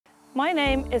My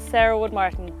name is Sarah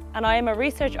Woodmartin and I am a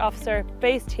research officer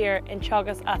based here in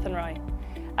Teagasc Athenry.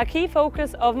 A key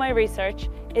focus of my research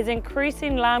is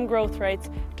increasing lamb growth rates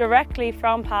directly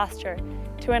from pasture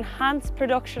to enhance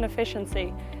production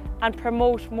efficiency and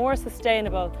promote more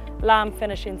sustainable lamb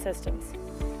finishing systems.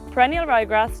 Perennial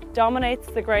ryegrass dominates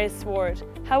the grazed sward.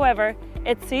 However,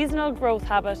 its seasonal growth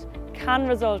habit can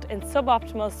result in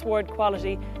suboptimal sward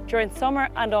quality during summer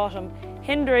and autumn,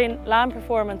 hindering lamb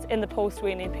performance in the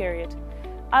post-weaning period.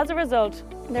 As a result,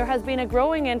 there has been a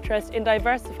growing interest in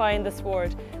diversifying the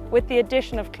sward with the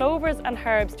addition of clovers and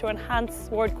herbs to enhance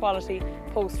sward quality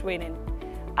post-weaning.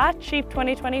 At Sheep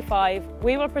 2025,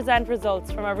 we will present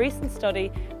results from a recent study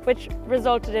which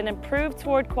resulted in improved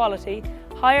sward quality,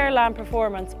 higher lamb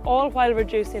performance, all while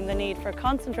reducing the need for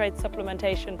concentrate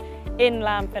supplementation in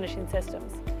lamb finishing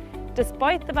systems.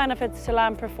 Despite the benefits to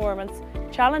lamb performance,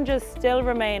 challenges still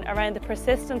remain around the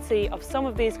persistency of some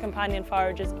of these companion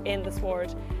forages in the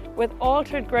sward, with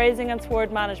altered grazing and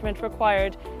sward management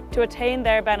required to attain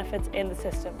their benefits in the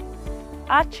system.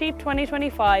 At Sheep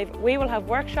 2025, we will have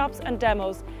workshops and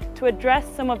demos to address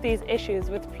some of these issues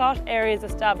with plot areas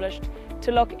established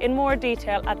to look in more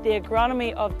detail at the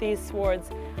agronomy of these swards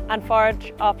and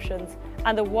forage options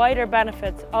and the wider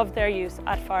benefits of their use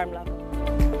at farm level.